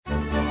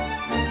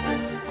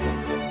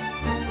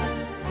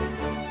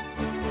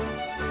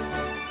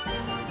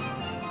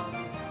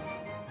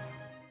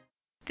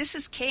This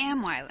is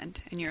K.M. Weiland,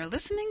 and you're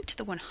listening to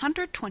the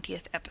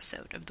 120th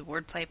episode of the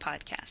Wordplay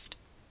Podcast.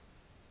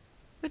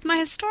 With my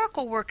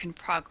historical work in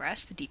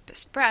progress, The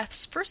Deepest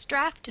Breaths, first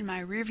draft in my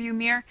rearview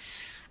mirror,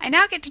 I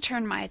now get to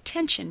turn my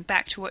attention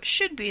back to what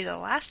should be the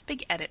last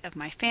big edit of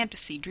my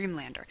fantasy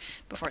Dreamlander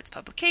before its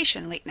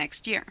publication late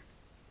next year.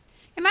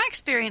 In my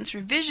experience,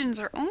 revisions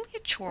are only a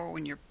chore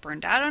when you're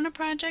burned out on a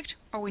project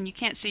or when you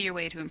can't see your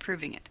way to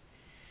improving it.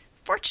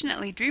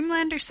 Fortunately,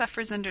 Dreamlander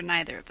suffers under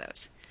neither of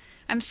those.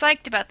 I'm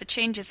psyched about the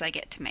changes I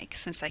get to make,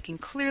 since I can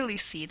clearly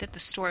see that the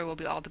story will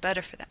be all the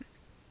better for them.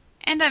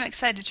 And I'm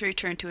excited to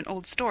return to an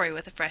old story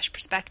with a fresh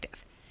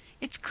perspective.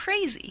 It's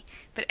crazy,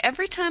 but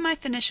every time I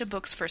finish a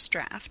book's first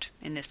draft,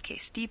 in this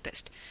case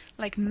Deepest,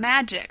 like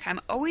magic, I'm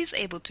always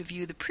able to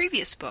view the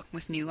previous book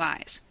with new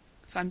eyes.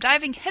 So I'm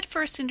diving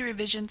headfirst into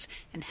revisions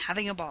and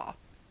having a ball.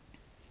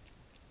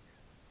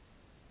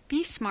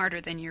 Be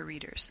smarter than your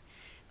readers.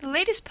 The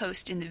latest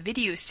post in the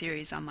video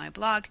series on my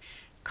blog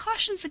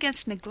cautions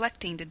against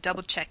neglecting to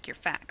double-check your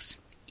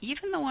facts,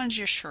 even the ones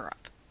you're sure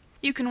of.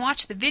 You can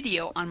watch the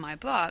video on my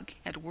blog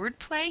at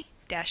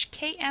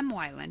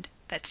wordplay-kmweiland,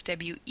 that's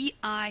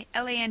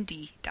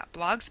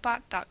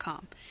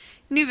weiland.blogspot.com.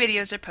 New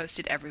videos are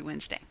posted every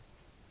Wednesday.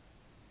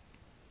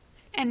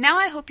 And now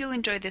I hope you'll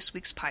enjoy this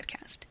week's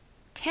podcast,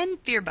 10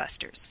 Fear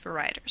Busters for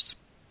Writers.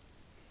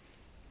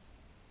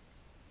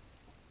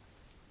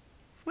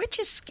 Which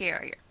is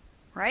scarier,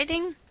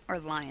 writing or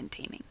lion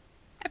taming?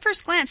 At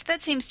first glance,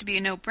 that seems to be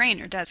a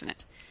no-brainer, doesn't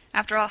it?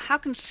 After all, how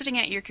can sitting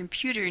at your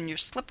computer in your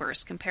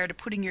slippers compare to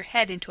putting your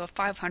head into a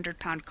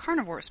 500-pound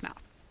carnivore's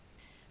mouth?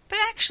 But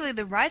actually,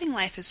 the writing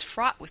life is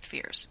fraught with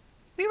fears.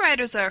 We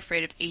writers are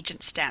afraid of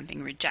agent stamp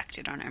being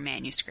rejected on our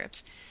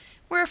manuscripts.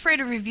 We're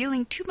afraid of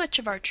revealing too much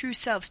of our true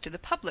selves to the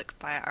public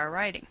via our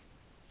writing.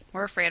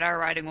 We're afraid our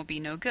writing will be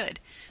no good,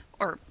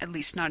 or at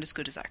least not as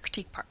good as our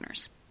critique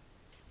partners.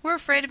 We're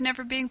afraid of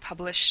never being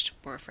published.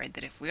 We're afraid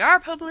that if we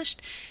are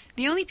published,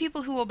 the only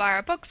people who will buy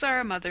our books are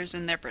our mothers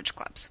and their bridge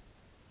clubs.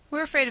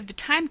 We're afraid of the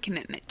time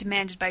commitment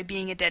demanded by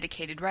being a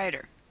dedicated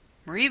writer.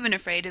 We're even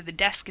afraid of the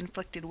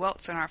desk-inflicted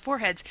welts on our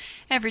foreheads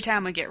every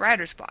time we get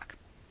writer's block.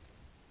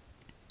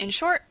 In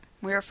short,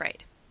 we're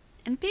afraid.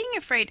 And being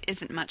afraid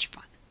isn't much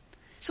fun.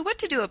 So what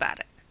to do about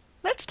it?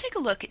 Let's take a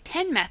look at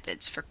 10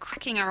 methods for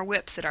cracking our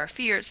whips at our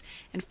fears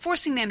and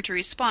forcing them to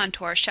respond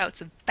to our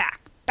shouts of "Back,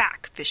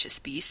 back, vicious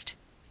beast."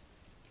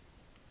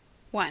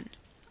 1.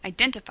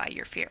 Identify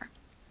your fear.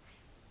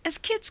 As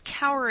kids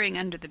cowering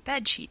under the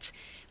bed sheets,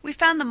 we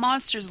found the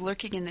monsters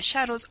lurking in the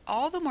shadows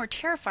all the more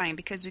terrifying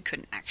because we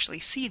couldn't actually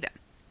see them.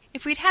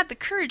 If we'd had the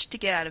courage to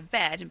get out of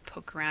bed and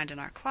poke around in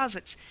our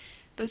closets,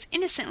 those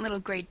innocent little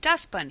gray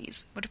dust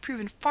bunnies would have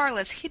proven far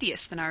less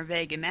hideous than our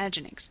vague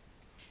imaginings.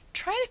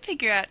 Try to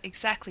figure out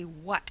exactly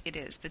what it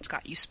is that's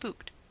got you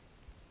spooked.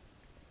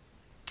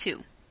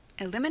 2.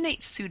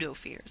 Eliminate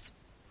pseudo-fears.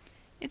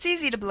 It's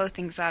easy to blow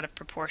things out of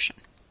proportion.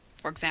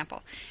 For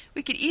example,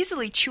 we could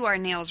easily chew our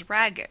nails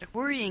ragged,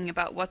 worrying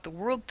about what the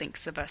world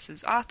thinks of us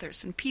as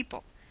authors and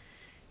people.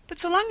 But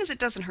so long as it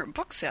doesn't hurt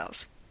book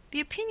sales, the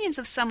opinions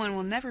of someone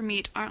we'll never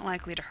meet aren't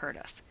likely to hurt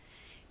us.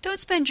 Don't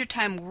spend your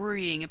time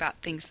worrying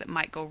about things that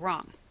might go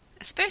wrong,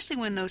 especially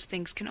when those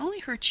things can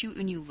only hurt you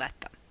when you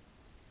let them.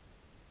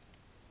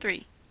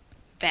 3.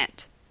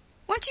 Vent.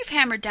 Once you've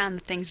hammered down the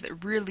things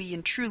that really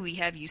and truly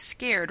have you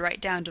scared right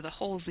down to the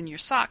holes in your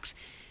socks,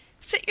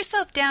 sit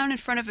yourself down in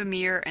front of a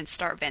mirror and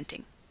start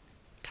venting.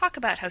 Talk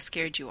about how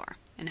scared you are,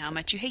 and how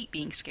much you hate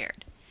being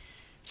scared.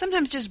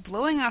 Sometimes just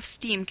blowing off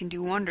steam can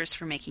do wonders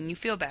for making you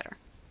feel better.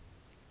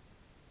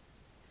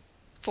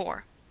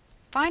 4.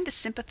 Find a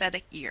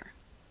sympathetic ear.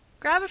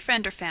 Grab a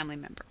friend or family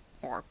member,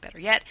 or better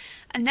yet,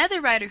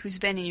 another writer who's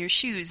been in your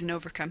shoes and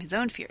overcome his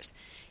own fears,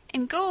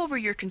 and go over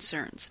your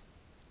concerns.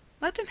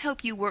 Let them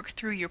help you work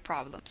through your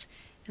problems,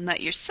 and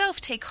let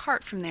yourself take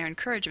heart from their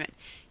encouragement,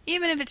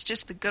 even if it's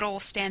just the good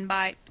old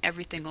standby,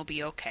 everything will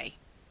be okay.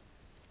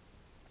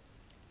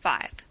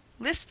 5.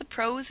 List the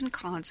pros and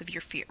cons of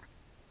your fear.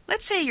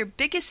 Let's say your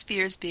biggest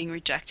fear is being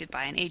rejected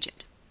by an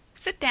agent.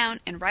 Sit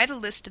down and write a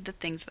list of the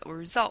things that will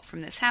result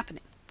from this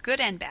happening, good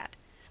and bad.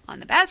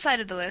 On the bad side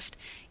of the list,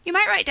 you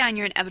might write down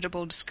your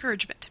inevitable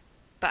discouragement.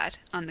 But,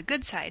 on the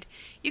good side,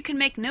 you can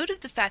make note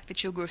of the fact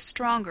that you'll grow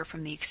stronger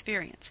from the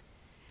experience.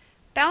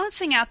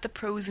 Balancing out the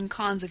pros and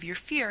cons of your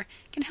fear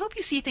can help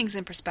you see things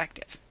in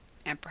perspective,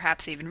 and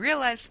perhaps even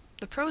realize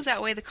the pros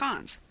outweigh the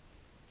cons.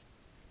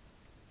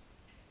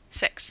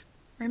 6.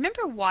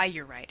 Remember why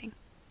you're writing.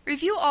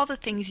 Review all the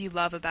things you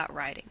love about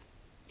writing.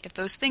 If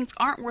those things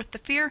aren't worth the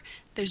fear,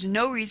 there's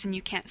no reason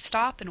you can't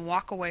stop and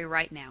walk away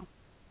right now.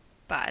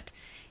 But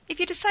if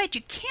you decide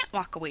you can't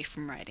walk away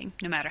from writing,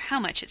 no matter how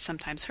much it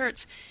sometimes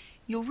hurts,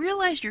 you'll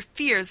realize your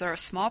fears are a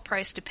small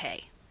price to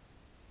pay.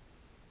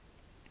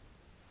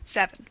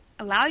 7.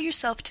 Allow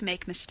yourself to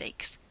make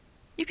mistakes.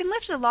 You can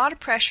lift a lot of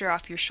pressure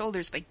off your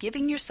shoulders by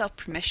giving yourself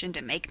permission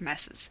to make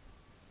messes.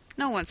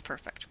 No one's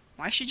perfect.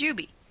 Why should you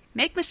be?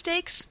 Make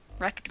mistakes.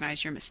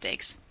 Recognize your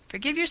mistakes,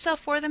 forgive yourself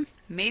for them,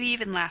 maybe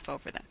even laugh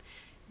over them.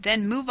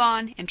 Then move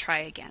on and try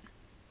again.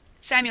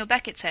 Samuel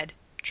Beckett said,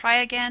 "Try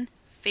again,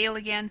 fail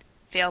again,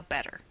 fail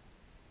better.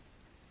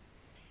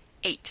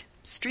 8.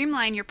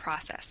 Streamline your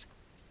process.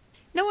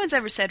 No one's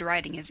ever said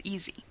writing is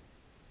easy.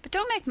 But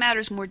don't make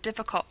matters more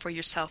difficult for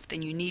yourself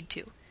than you need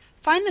to.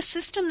 Find the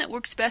system that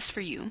works best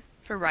for you,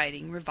 for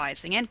writing,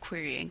 revising, and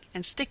querying,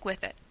 and stick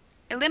with it.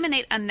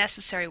 Eliminate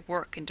unnecessary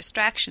work and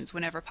distractions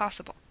whenever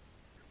possible.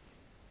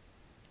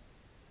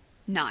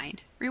 9.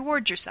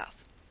 Reward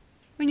yourself.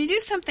 When you do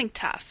something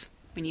tough,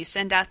 when you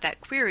send out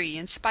that query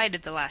in spite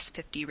of the last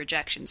 50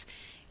 rejections,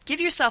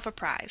 give yourself a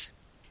prize.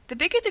 The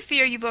bigger the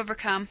fear you've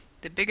overcome,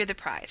 the bigger the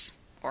prize,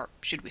 or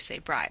should we say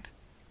bribe.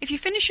 If you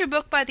finish your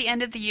book by the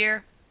end of the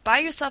year, buy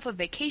yourself a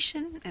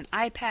vacation, an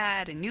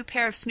iPad, a new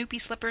pair of Snoopy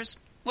slippers,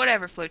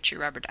 whatever floats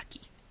your rubber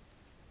ducky.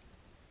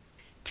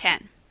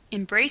 10.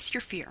 Embrace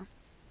your fear.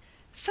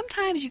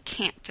 Sometimes you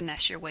can't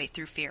finesse your way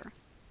through fear.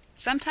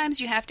 Sometimes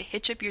you have to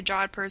hitch up your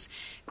jodhpurs,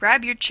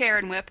 grab your chair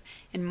and whip,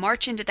 and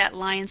march into that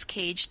lion's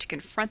cage to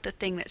confront the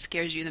thing that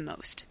scares you the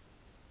most.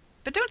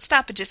 But don't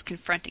stop at just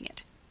confronting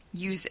it.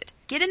 Use it.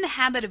 Get in the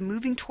habit of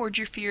moving toward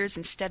your fears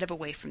instead of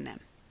away from them.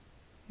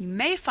 You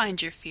may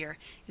find your fear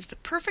is the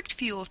perfect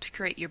fuel to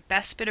create your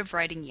best bit of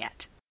writing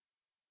yet.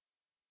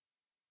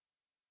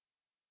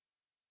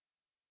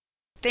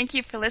 Thank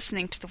you for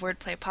listening to the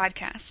Wordplay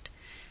Podcast.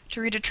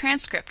 To read a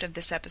transcript of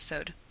this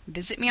episode,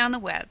 visit me on the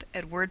web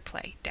at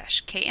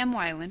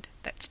wordplay-kmwyland,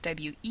 that's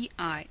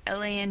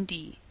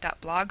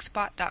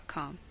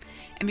weiland.blogspot.com,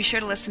 and be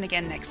sure to listen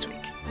again next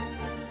week.